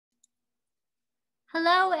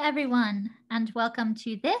Hello, everyone, and welcome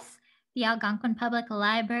to the Algonquin Public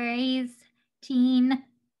Library's teen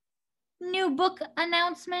new book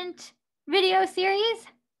announcement video series,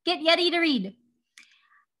 Get Yeti to Read.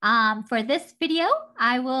 For this video,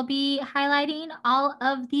 I will be highlighting all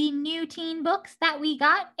of the new teen books that we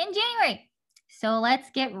got in January. So let's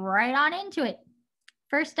get right on into it.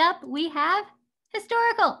 First up, we have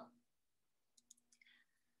Historical.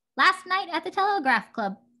 Last Night at the Telegraph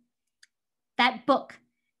Club. That book.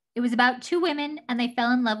 It was about two women and they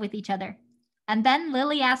fell in love with each other. And then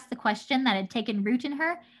Lily asked the question that had taken root in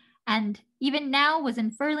her and even now was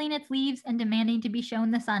unfurling its leaves and demanding to be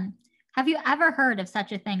shown the sun. Have you ever heard of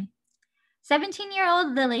such a thing?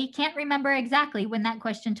 17-year-old Lily can't remember exactly when that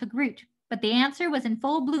question took root, but the answer was in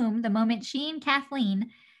full bloom the moment she and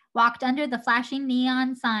Kathleen walked under the flashing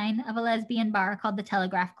neon sign of a lesbian bar called the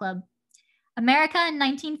Telegraph Club. America in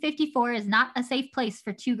 1954 is not a safe place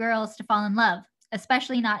for two girls to fall in love,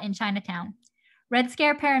 especially not in Chinatown. Red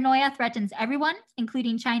Scare paranoia threatens everyone,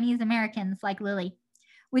 including Chinese Americans like Lily.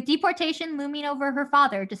 With deportation looming over her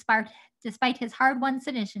father despite his hard-won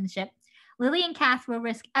citizenship, Lily and Kath will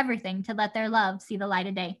risk everything to let their love see the light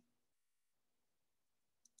of day.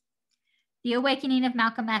 The Awakening of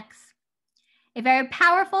Malcolm X. A very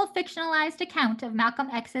powerful fictionalized account of Malcolm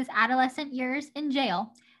X's adolescent years in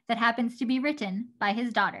jail that happens to be written by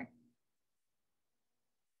his daughter.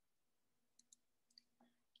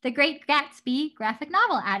 The Great Gatsby graphic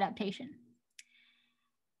novel adaptation.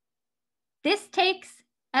 This takes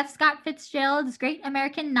F. Scott Fitzgerald's great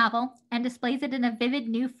American novel and displays it in a vivid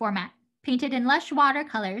new format. Painted in lush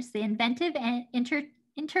watercolors, the inventive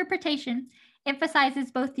interpretation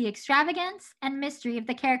emphasizes both the extravagance and mystery of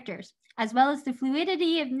the characters, as well as the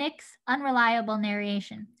fluidity of Nick's unreliable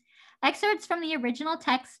narration. Excerpts from the original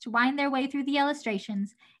text wind their way through the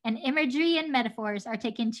illustrations, and imagery and metaphors are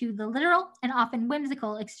taken to the literal and often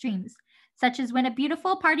whimsical extremes, such as when a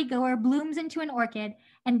beautiful partygoer blooms into an orchid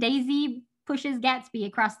and Daisy pushes Gatsby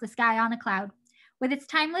across the sky on a cloud. With its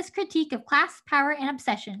timeless critique of class, power, and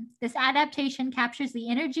obsession, this adaptation captures the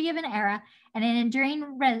energy of an era and an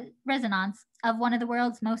enduring resonance of one of the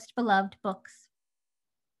world's most beloved books.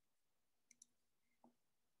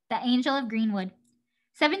 The Angel of Greenwood.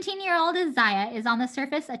 17-year-old Isaiah is on the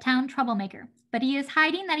surface a town troublemaker, but he is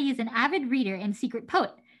hiding that he is an avid reader and secret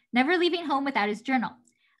poet, never leaving home without his journal.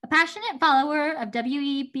 A passionate follower of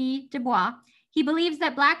W.E.B. Du Bois, he believes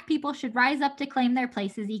that Black people should rise up to claim their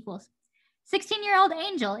place as equals. 16-year-old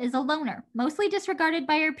Angel is a loner, mostly disregarded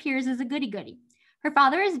by her peers as a goody-goody. Her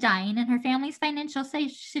father is dying and her family's financial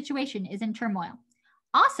situation is in turmoil.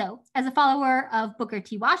 Also, as a follower of Booker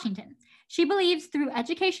T. Washington, she believes through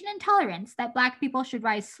education and tolerance that Black people should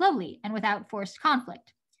rise slowly and without forced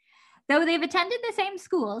conflict. Though they've attended the same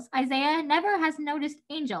schools, Isaiah never has noticed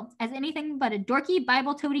Angel as anything but a dorky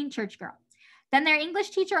Bible-toting church girl. Then their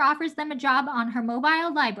English teacher offers them a job on her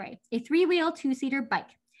mobile library, a three-wheel, two-seater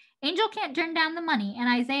bike. Angel can't turn down the money, and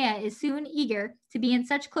Isaiah is soon eager to be in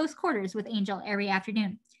such close quarters with Angel every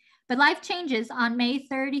afternoon. But life changes on May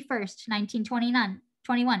 31st,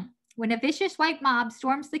 1921, when a vicious white mob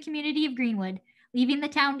storms the community of Greenwood, leaving the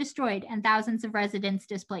town destroyed and thousands of residents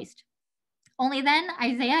displaced. Only then,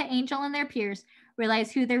 Isaiah, Angel, and their peers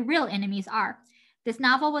realize who their real enemies are. This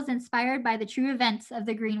novel was inspired by the true events of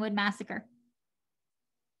the Greenwood Massacre.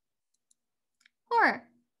 Horror.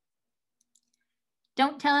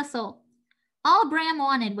 Don't Tell a Soul. All Bram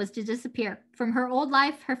wanted was to disappear from her old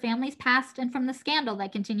life, her family's past, and from the scandal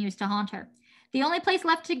that continues to haunt her. The only place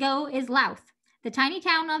left to go is Louth, the tiny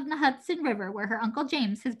town on the Hudson River where her Uncle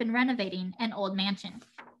James has been renovating an old mansion.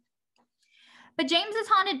 But James is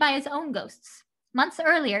haunted by his own ghosts. Months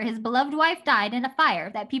earlier, his beloved wife died in a fire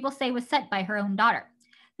that people say was set by her own daughter.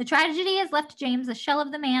 The tragedy has left James a shell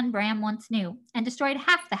of the man Bram once knew and destroyed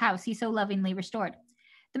half the house he so lovingly restored.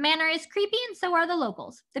 The manor is creepy and so are the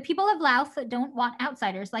locals. The people of Louth don't want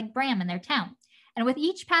outsiders like Bram in their town. And with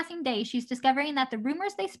each passing day, she's discovering that the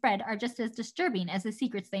rumors they spread are just as disturbing as the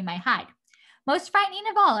secrets they might hide. Most frightening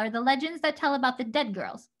of all are the legends that tell about the dead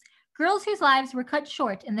girls whose lives were cut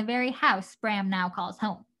short in the very house Bram now calls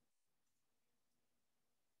home.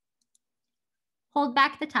 Hold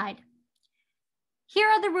Back the Tide. Here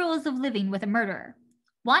are the rules of living with a murderer.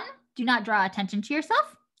 1. Do not draw attention to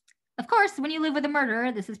yourself. Of course, when you live with a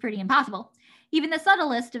murderer, this is pretty impossible. Even the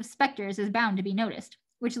subtlest of specters is bound to be noticed,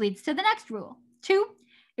 which leads to the next rule. 2.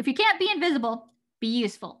 If you can't be invisible, be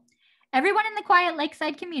useful. Everyone in the quiet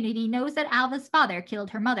lakeside community knows that Alva's father killed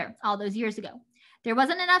her mother all those years ago. There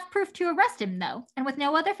wasn't enough proof to arrest him, though, and with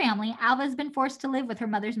no other family, Alva's been forced to live with her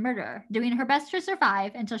mother's murderer, doing her best to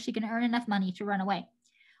survive until she can earn enough money to run away.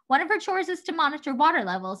 One of her chores is to monitor water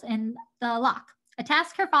levels in the loch, a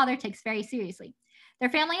task her father takes very seriously. Their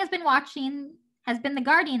family has been the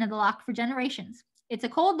guardian of the lock for generations. It's a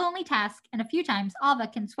cold, lonely task, and a few times Alva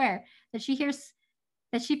can swear that she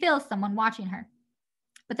feels someone watching her.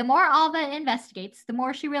 But the more Alva investigates, the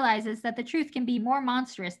more she realizes that the truth can be more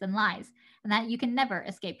monstrous than lies, and that you can never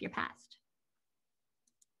escape your past.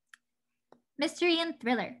 Mystery and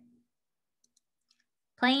thriller.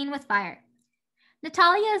 Playing with fire.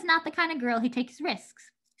 Natalia is not the kind of girl who takes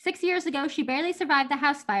risks. 6 years ago, she barely survived the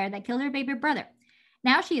house fire that killed her baby brother.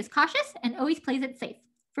 Now she is cautious and always plays it safe.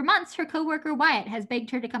 For months, her coworker Wyatt has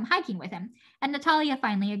begged her to come hiking with him, and Natalia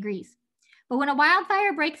finally agrees. But when a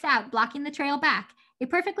wildfire breaks out, blocking the trail back, a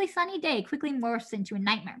perfectly sunny day quickly morphs into a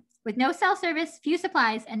nightmare. With no cell service, few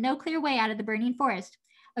supplies, and no clear way out of the burning forest,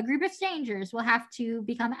 a group of strangers will have to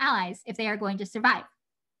become allies if they are going to survive.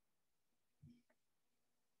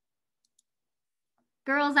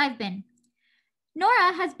 Girls I've been.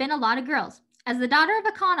 Nora has been a lot of girls. As the daughter of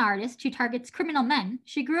a con artist who targets criminal men,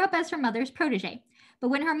 she grew up as her mother's protege. But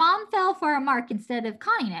when her mom fell for a mark instead of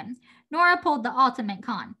conning him, Nora pulled the ultimate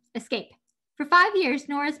con, escape. For 5 years,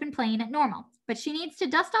 Nora's been playing at normal, but she needs to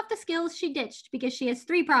dust off the skills she ditched because she has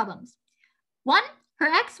 3 problems. 1, her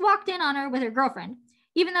ex walked in on her with her girlfriend.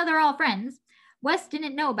 Even though they're all friends, Wes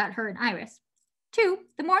didn't know about her and Iris. 2,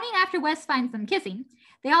 the morning after Wes finds them kissing,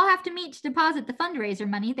 they all have to meet to deposit the fundraiser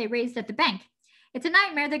money they raised at the bank. It's a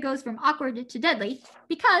nightmare that goes from awkward to deadly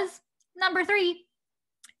because, number 3,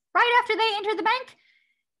 right after they enter the bank,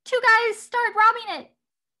 2 guys start robbing it.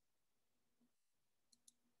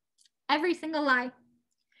 Every single lie.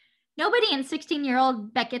 Nobody in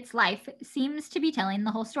 16-year-old Beckett's life seems to be telling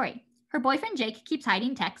the whole story. Her boyfriend Jake keeps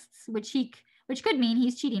hiding texts, which could mean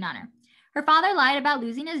he's cheating on her. Her father lied about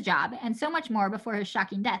losing his job and so much more before his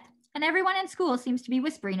shocking death. And everyone in school seems to be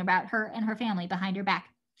whispering about her and her family behind her back.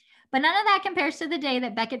 But none of that compares to the day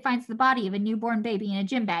that Beckett finds the body of a newborn baby in a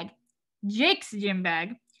gym bag, Jake's gym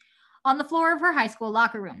bag, on the floor of her high school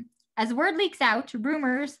locker room. As word leaks out,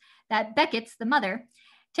 rumors that Beckett's the mother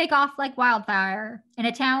take off like wildfire in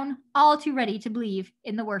a town all too ready to believe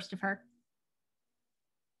in the worst of her.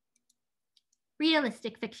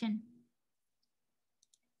 Realistic fiction.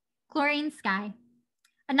 Chlorine Sky.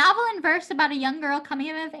 A novel in verse about a young girl coming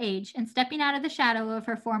of age and stepping out of the shadow of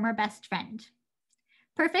her former best friend.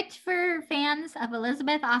 Perfect for fans of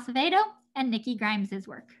Elizabeth Acevedo and Nikki Grimes'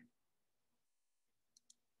 work.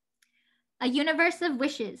 A Universe of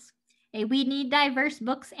Wishes, a We Need Diverse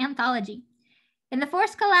Books anthology. In the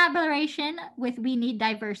forced collaboration with We Need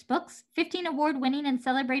Diverse Books, 15 award-winning and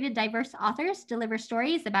celebrated diverse authors deliver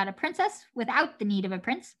stories about a princess without the need of a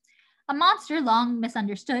prince, a monster long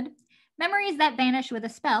misunderstood, memories that vanish with a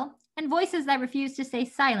spell, and voices that refuse to stay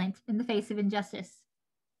silent in the face of injustice.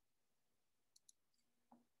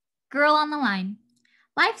 Girl on the Line.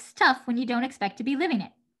 Life's tough when you don't expect to be living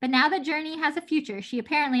it, but now that Journey has a future, she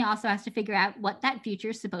apparently also has to figure out what that future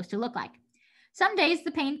is supposed to look like. Some days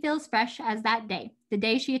the pain feels fresh as that day, the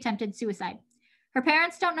day she attempted suicide. Her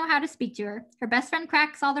parents don't know how to speak to her, her best friend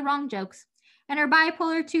cracks all the wrong jokes, and her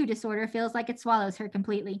bipolar II disorder feels like it swallows her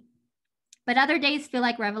completely. But other days feel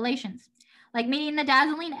like revelations, like meeting the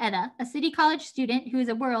dazzling Etta, a city college student who is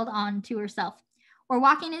a world unto herself, or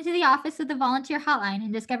walking into the office of the volunteer hotline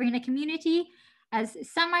and discovering a community as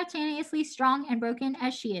simultaneously strong and broken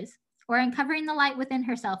as she is, or uncovering the light within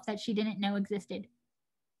herself that she didn't know existed.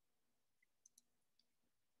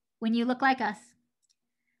 When You Look Like Us.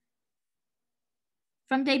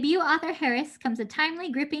 From debut author Harris comes a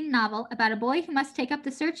timely, gripping novel about a boy who must take up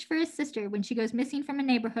the search for his sister when she goes missing from a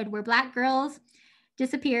neighborhood where black girls'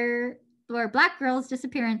 disappearances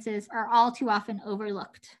are all too often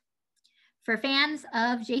overlooked. For fans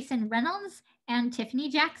of Jason Reynolds and Tiffany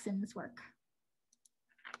Jackson's work.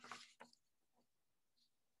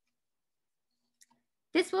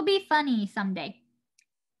 This will be funny someday.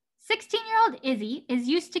 16-year-old Izzy is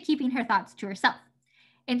used to keeping her thoughts to herself.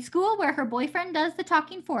 In school, where her boyfriend does the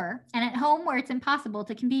talking for her, and at home, where it's impossible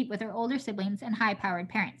to compete with her older siblings and high-powered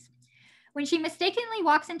parents. When she mistakenly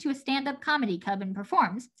walks into a stand-up comedy club and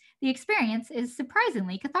performs, the experience is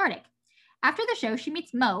surprisingly cathartic. After the show, she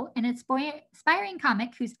meets Mo, an inspiring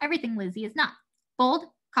comic who's everything Lizzie is not. Bold,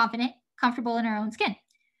 confident, comfortable in her own skin.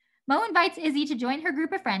 Mo invites Izzy to join her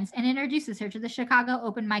group of friends and introduces her to the Chicago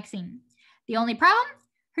open mic scene. The only problem?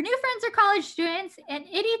 Her new friends are college students, and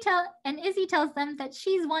Izzy tells them that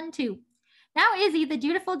she's one too. Now Izzy, the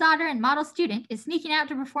dutiful daughter and model student, is sneaking out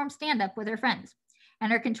to perform stand-up with her friends. And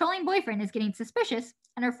her controlling boyfriend is getting suspicious,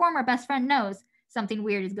 and her former best friend knows something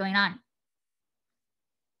weird is going on.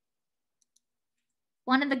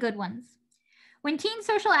 One of the Good Ones. When teen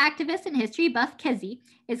social activist and history buff Kizzy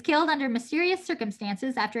is killed under mysterious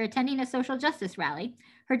circumstances after attending a social justice rally,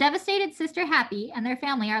 her devastated sister Happy and their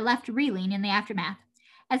family are left reeling in the aftermath.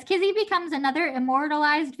 As Kizzy becomes another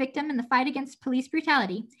immortalized victim in the fight against police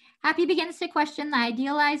brutality, Happy begins to question the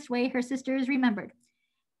idealized way her sister is remembered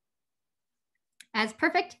as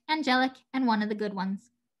perfect, angelic, and one of the good ones.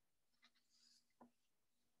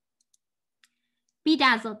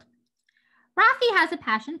 Bedazzled. Rafi has a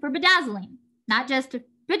passion for bedazzling. Not just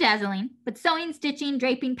bedazzling, but sewing, stitching,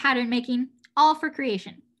 draping, pattern making, all for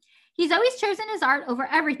creation. He's always chosen his art over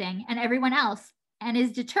everything and everyone else, and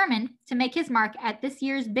is determined to make his mark at this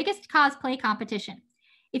year's biggest cosplay competition.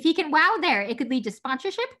 If he can wow there, it could lead to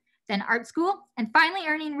sponsorship, then art school, and finally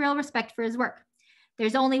earning real respect for his work.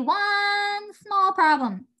 There's only one small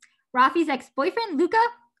problem. Rafi's ex-boyfriend, Luca,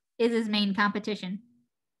 is his main competition.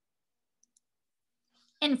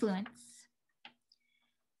 Influence.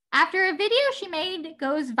 After a video she made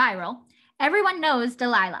goes viral, everyone knows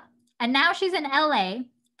Delilah. And now she's in LA.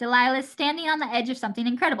 Delilah's standing on the edge of something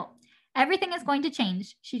incredible. Everything is going to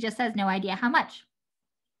change. She just has no idea how much.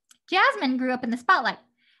 Jasmine grew up in the spotlight.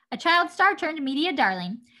 A child star turned media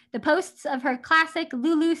darling. The posts of her classic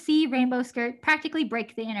Lulu C rainbow skirt practically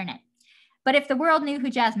break the internet. But if the world knew who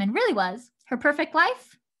Jasmine really was, her perfect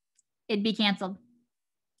life, it'd be canceled.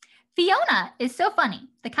 Fiona is so funny,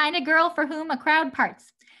 the kind of girl for whom a crowd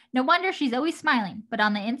parts. No wonder she's always smiling, but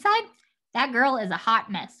on the inside, that girl is a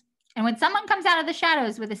hot mess. And when someone comes out of the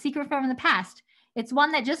shadows with a secret from the past, it's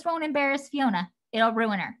one that just won't embarrass Fiona. It'll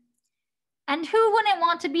ruin her. And who wouldn't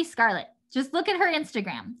want to be Scarlett? Just look at her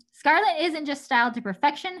Instagram. Scarlett isn't just styled to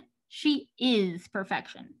perfection, she is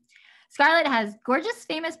perfection. Scarlett has gorgeous,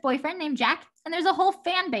 famous boyfriend named Jack, and there's a whole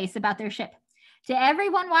fan base about their ship. To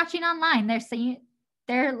everyone watching online,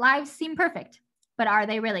 their lives seem perfect. But are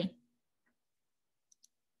they really?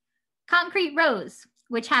 Concrete Rose,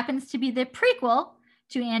 which happens to be the prequel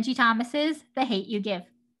to Angie Thomas's The Hate U Give.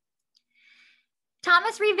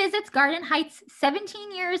 Thomas revisits Garden Heights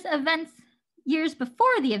 17 years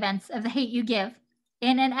before the events of The Hate U Give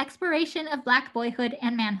in an exploration of Black boyhood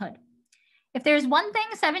and manhood. If there's one thing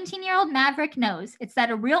 17-year-old Maverick knows, it's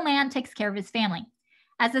that a real man takes care of his family.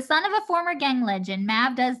 As the son of a former gang legend,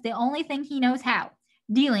 Mav does the only thing he knows how,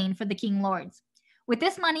 dealing for the King Lords. With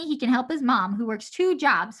this money, he can help his mom, who works 2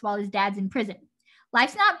 jobs while his dad's in prison.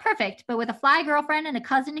 Life's not perfect, but with a fly girlfriend and a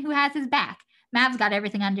cousin who has his back, Mav's got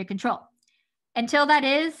everything under control. Until that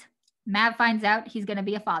is, Mav finds out he's going to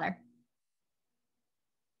be a father.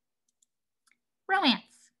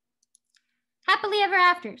 Romance. Happily ever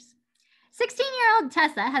afters. 16-year-old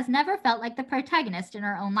Tessa has never felt like the protagonist in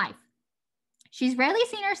her own life. She's rarely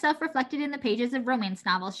seen herself reflected in the pages of romance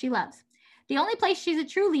novels she loves. The only place she's a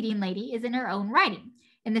true leading lady is in her own writing,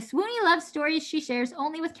 in the swoony love stories she shares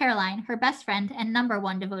only with Caroline, her best friend and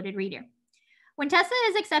 #1 devoted reader. When Tessa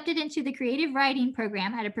is accepted into the creative writing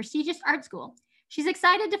program at a prestigious art school, she's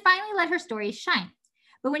excited to finally let her stories shine.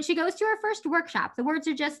 But when she goes to her first workshop, the words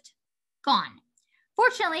are just gone.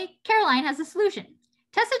 Fortunately, Caroline has a solution.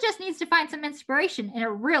 Tessa just needs to find some inspiration in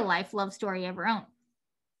a real-life love story of her own.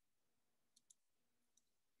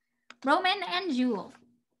 Roman and Jewel.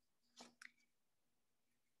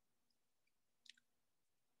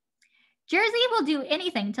 Jersey will do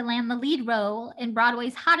anything to land the lead role in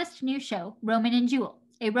Broadway's hottest new show, Roman and Jewel,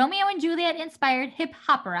 a Romeo and Juliet-inspired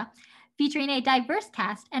hip-opera featuring a diverse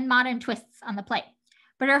cast and modern twists on the play.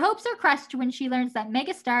 But her hopes are crushed when she learns that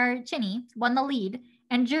megastar Chinny won the lead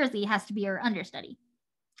and Jersey has to be her understudy.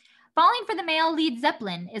 Falling for the male lead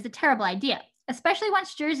Zeppelin is a terrible idea, especially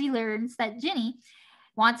once Jersey learns that Ginny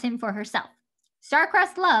wants him for herself.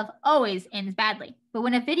 Star-crossed love always ends badly, but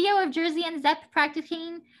when a video of Jersey and Zepp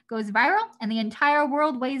practicing goes viral and the entire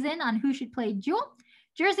world weighs in on who should play Jewel,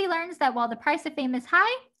 Jersey learns that while the price of fame is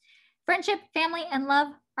high, friendship, family, and love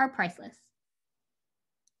are priceless.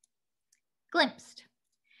 Glimpsed.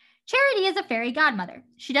 Charity is a fairy godmother.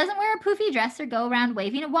 She doesn't wear a poofy dress or go around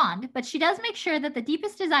waving a wand, but she does make sure that the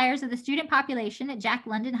deepest desires of the student population at Jack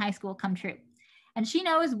London High School come true. And she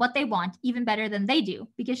knows what they want even better than they do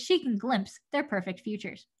because she can glimpse their perfect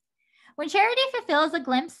futures. When Charity fulfills a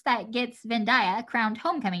glimpse that gets Zendaya crowned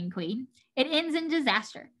homecoming queen, it ends in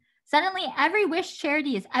disaster. Suddenly, every wish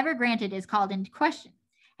Charity is ever granted is called into question.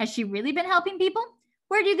 Has she really been helping people?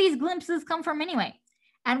 Where do these glimpses come from anyway?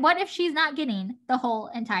 And what if she's not getting the whole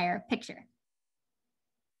entire picture?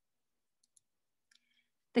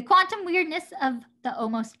 The quantum weirdness of the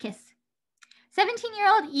almost kiss.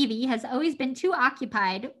 17-year-old Evie has always been too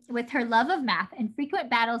occupied with her love of math and frequent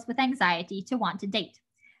battles with anxiety to want to date.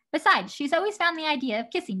 Besides, she's always found the idea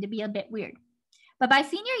of kissing to be a bit weird. But by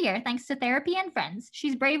senior year, thanks to therapy and friends,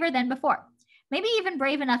 she's braver than before. maybe even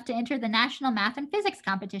brave enough to enter the national math and physics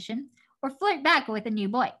competition or flirt back with a new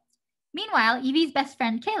boy. Meanwhile, Evie's best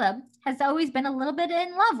friend Caleb has always been a little bit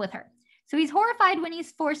in love with her, so he's horrified when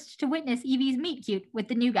he's forced to witness Evie's meet cute with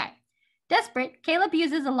the new guy. Desperate, Caleb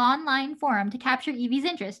uses a online forum to capture Evie's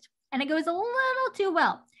interest, and it goes a little too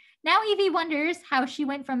well. Now Evie wonders how she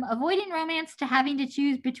went from avoiding romance to having to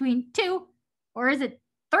choose between 2, or is it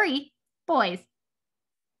 3, boys.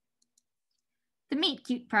 The Meet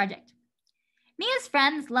Cute Project. Mia's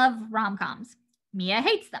friends love rom-coms. Mia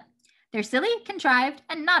hates them. They're silly, contrived,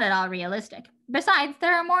 and not at all realistic. Besides,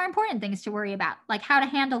 there are more important things to worry about, like how to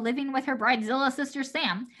handle living with her bridezilla sister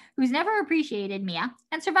Sam, who's never appreciated Mia,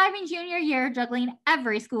 and surviving junior year juggling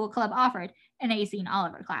every school club offered and acing all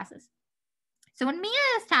of her classes. So when Mia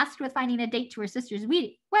is tasked with finding a date to her sister's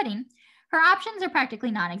wedding, her options are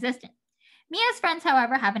practically non-existent. Mia's friends,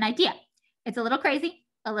 however, have an idea. It's a little crazy,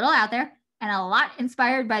 a little out there, and a lot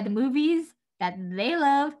inspired by the movies that they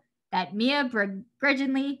love that Mia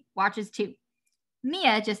begrudgingly watches too.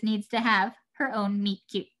 Mia just needs to have her own meet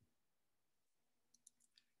cute.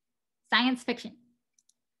 Science fiction.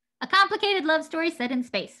 A complicated love story set in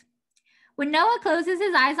space. When Noah closes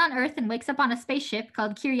his eyes on Earth and wakes up on a spaceship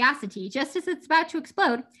called Curiosity just as it's about to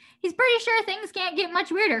explode, he's pretty sure things can't get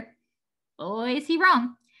much weirder. Boy, is he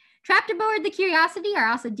wrong. Trapped aboard the Curiosity are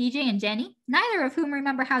also DJ and Jenny, neither of whom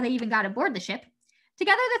remember how they even got aboard the ship.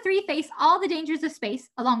 Together, the three face all the dangers of space,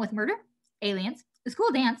 along with murder, aliens, a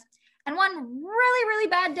school dance, and one really, really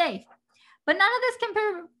bad day. But none of this can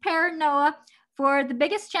prepare Noah for the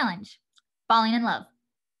biggest challenge, falling in love.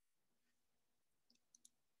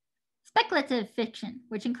 Speculative fiction,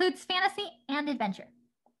 which includes fantasy and adventure.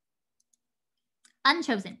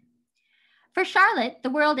 Unchosen. For Charlotte, the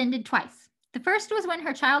world ended twice. The first was when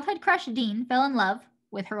her childhood crush Dean fell in love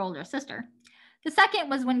with her older sister. The second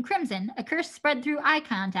was when Crimson, a curse spread through eye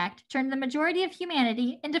contact, turned the majority of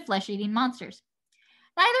humanity into flesh-eating monsters.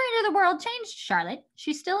 Neither end of the world changed Charlotte.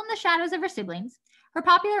 She's still in the shadows of her siblings. Her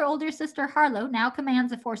popular older sister Harlow now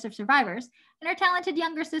commands a force of survivors, and her talented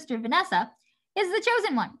younger sister Vanessa is the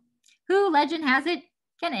chosen one, who, legend has it,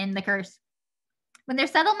 can end the curse. When their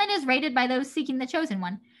settlement is raided by those seeking the chosen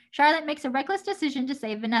one, Charlotte makes a reckless decision to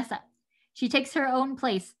save Vanessa. She takes her own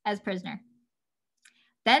place as prisoner.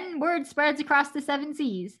 Then word spreads across the 7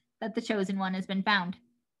 seas that the chosen one has been found.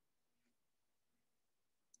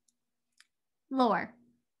 Lore.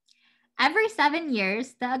 Every 7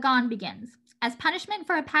 years, the Agon begins. As punishment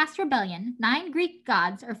for a past rebellion, 9 Greek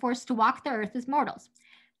gods are forced to walk the earth as mortals.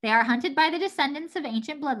 They are hunted by the descendants of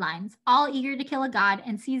ancient bloodlines, all eager to kill a god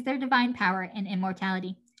and seize their divine power and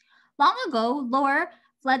immortality. Long ago, Lore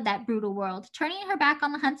fled that brutal world, turning her back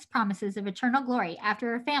on the hunt's promises of eternal glory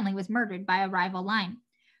after her family was murdered by a rival line.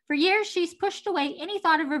 For years, she's pushed away any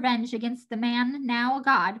thought of revenge against the man, now a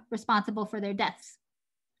god, responsible for their deaths.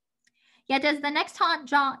 Yet as the next haunt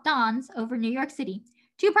dawns over New York City,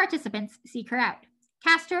 2 participants seek her out.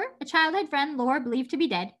 Castor, a childhood friend Lore believed to be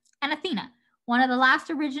dead, and Athena, one of the last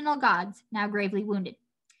original gods, now gravely wounded.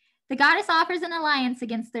 The goddess offers an alliance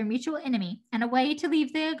against their mutual enemy and a way to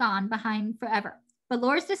leave the Agon behind forever. But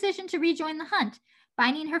Lore's decision to rejoin the hunt,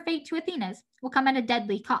 binding her fate to Athena's, will come at a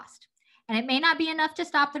deadly cost. And it may not be enough to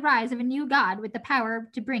stop the rise of a new god with the power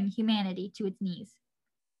to bring humanity to its knees.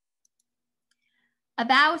 A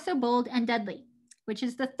Vow So Bold and Deadly, which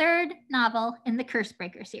is the 3rd novel in the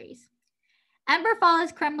Cursebreaker series. Emberfall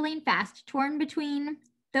is crumbling fast, torn between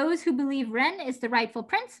those who believe Ren is the rightful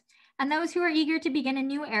prince and those who are eager to begin a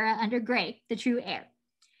new era under Grey, the true heir.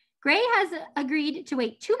 Grey has agreed to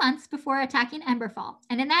wait 2 months before attacking Emberfall,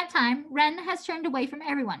 and in that time, Ren has turned away from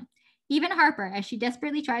everyone, even Harper, as she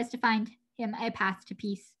desperately tries to find him a path to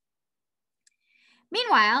peace.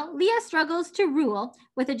 Meanwhile, Leah struggles to rule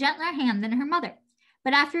with a gentler hand than her mother.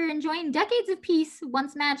 But after enjoying decades of peace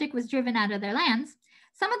once magic was driven out of their lands,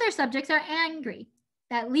 some of their subjects are angry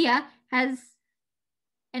that Leah has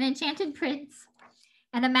an enchanted prince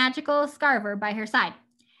and a magical Scarver by her side.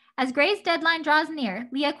 As Grey's deadline draws near,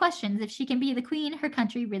 Leah questions if she can be the queen her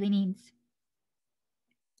country really needs.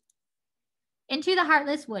 Into the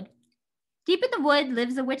Heartless Wood. Deep in the wood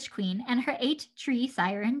lives a witch queen and her 8 tree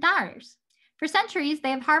sire and daughters. For centuries,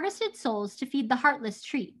 they have harvested souls to feed the Heartless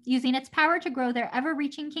tree, using its power to grow their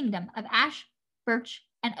ever-reaching kingdom of ash, birch,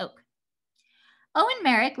 and oak. Owen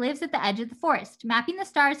Merrick lives at the edge of the forest, mapping the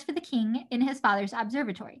stars for the king in his father's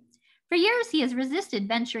observatory. For years, he has resisted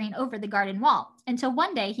venturing over the garden wall, until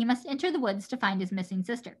one day he must enter the woods to find his missing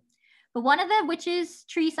sister. But one of the witch's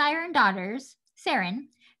tree sire and daughters, Saren,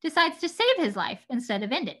 decides to save his life instead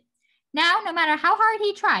of end it. Now, no matter how hard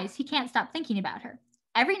he tries, he can't stop thinking about her.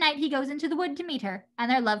 Every night he goes into the wood to meet her,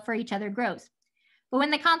 and their love for each other grows. But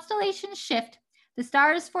when the constellations shift, The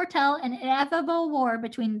stars foretell an inevitable war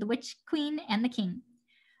between the Witch Queen and the King.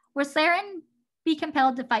 Will Saren be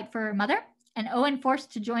compelled to fight for her mother, and Owen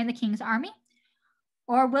forced to join the King's army?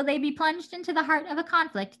 Or will they be plunged into the heart of a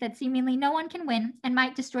conflict that seemingly no one can win and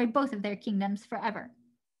might destroy both of their kingdoms forever?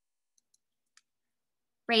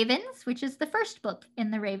 Ravens, which is the first book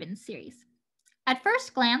in the Ravens series. At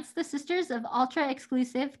first glance, the sisters of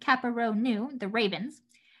ultra-exclusive Kappa Rho Nu, the Ravens,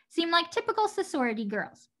 seem like typical sorority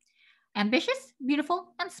girls. Ambitious,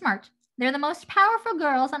 beautiful, and smart, they're the most powerful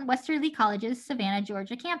girls on Westerly College's Savannah,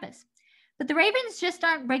 Georgia campus. But the Ravens just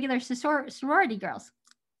aren't regular sorority girls.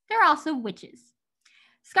 They're also witches.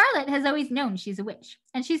 Scarlet has always known she's a witch,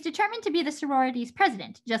 and she's determined to be the sorority's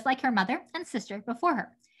president, just like her mother and sister before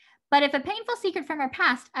her. But if a painful secret from her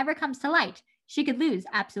past ever comes to light, she could lose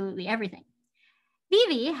absolutely everything.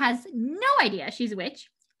 Vivi has no idea she's a witch,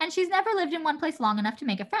 and she's never lived in one place long enough to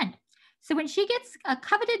make a friend. So when she gets a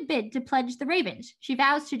coveted bid to pledge the Ravens, she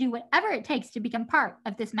vows to do whatever it takes to become part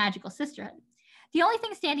of this magical sisterhood. The only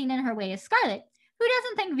thing standing in her way is Scarlet, who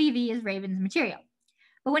doesn't think Vivi is Raven's material.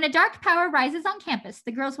 But when a dark power rises on campus,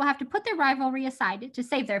 the girls will have to put their rivalry aside to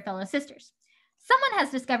save their fellow sisters. Someone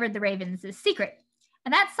has discovered the Ravens' secret,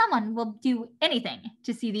 and that someone will do anything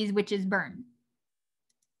to see these witches burn.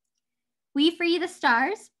 We Free the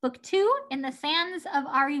Stars, Book 2 in the Sands of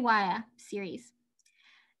Ariwaya series.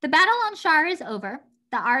 The battle on Shar is over.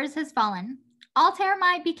 The Ars has fallen. Altair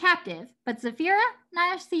might be captive, but Zafira,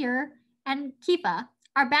 Nasir, and Kifa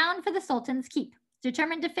are bound for the Sultan's keep,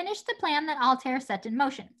 determined to finish the plan that Altair set in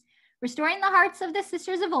motion, restoring the hearts of the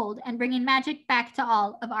sisters of old and bringing magic back to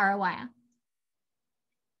all of Ariwaya.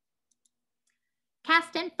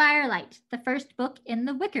 Cast in Firelight, the first book in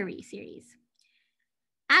the Wickery series.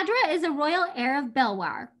 Adra is a royal heir of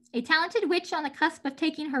Belwar, a talented witch on the cusp of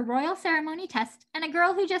taking her royal ceremony test, and a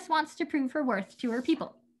girl who just wants to prove her worth to her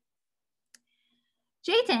people.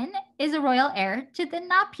 Jayton is a royal heir to the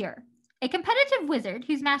Napur, a competitive wizard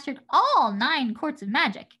who's mastered all 9 courts of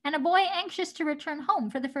magic, and a boy anxious to return home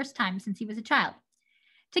for the first time since he was a child.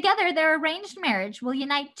 Together, their arranged marriage will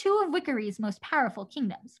unite 2 of Wickery's most powerful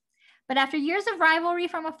kingdoms. But after years of rivalry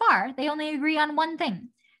from afar, they only agree on one thing.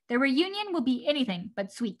 Their reunion will be anything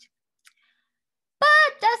but sweet.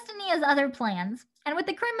 But Destiny has other plans, and with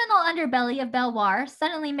the criminal underbelly of Belwar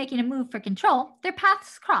suddenly making a move for control, their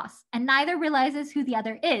paths cross, and neither realizes who the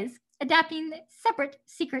other is, adapting separate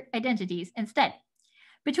secret identities instead.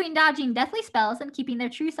 Between dodging deathly spells and keeping their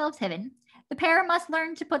true selves hidden, the pair must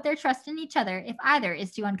learn to put their trust in each other if either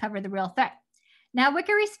is to uncover the real threat. Now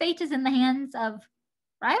Wickery's fate is in the hands of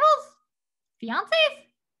rivals? Fiancés?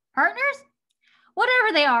 Partners?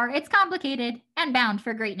 Whatever they are, it's complicated and bound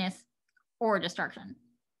for greatness or destruction.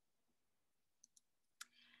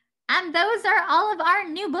 And those are all of our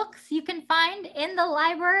new books you can find in the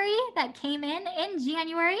library that came in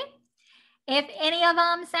January. If any of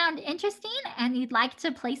them sound interesting and you'd like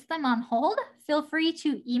to place them on hold, feel free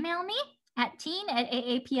to email me at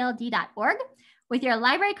teen@aapld.org with your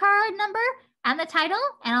library card number and the title,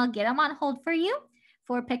 and I'll get them on hold for you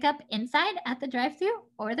for pickup inside at the drive-thru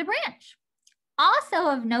or the branch. Also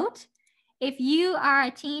of note, if you are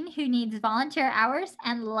a teen who needs volunteer hours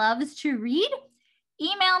and loves to read,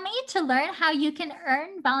 email me to learn how you can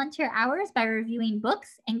earn volunteer hours by reviewing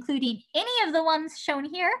books, including any of the ones shown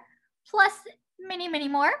here, plus many, many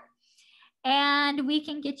more. And we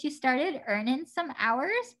can get you started earning some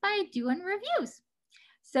hours by doing reviews.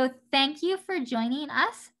 So thank you for joining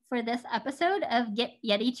us for this episode of Get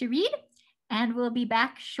Yeti to Read. And we'll be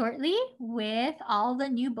back shortly with all the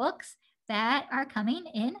new books that are coming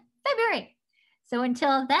in February. So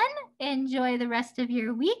until then, enjoy the rest of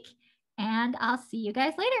your week, and I'll see you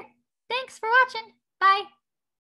guys later. Thanks for watching. Bye.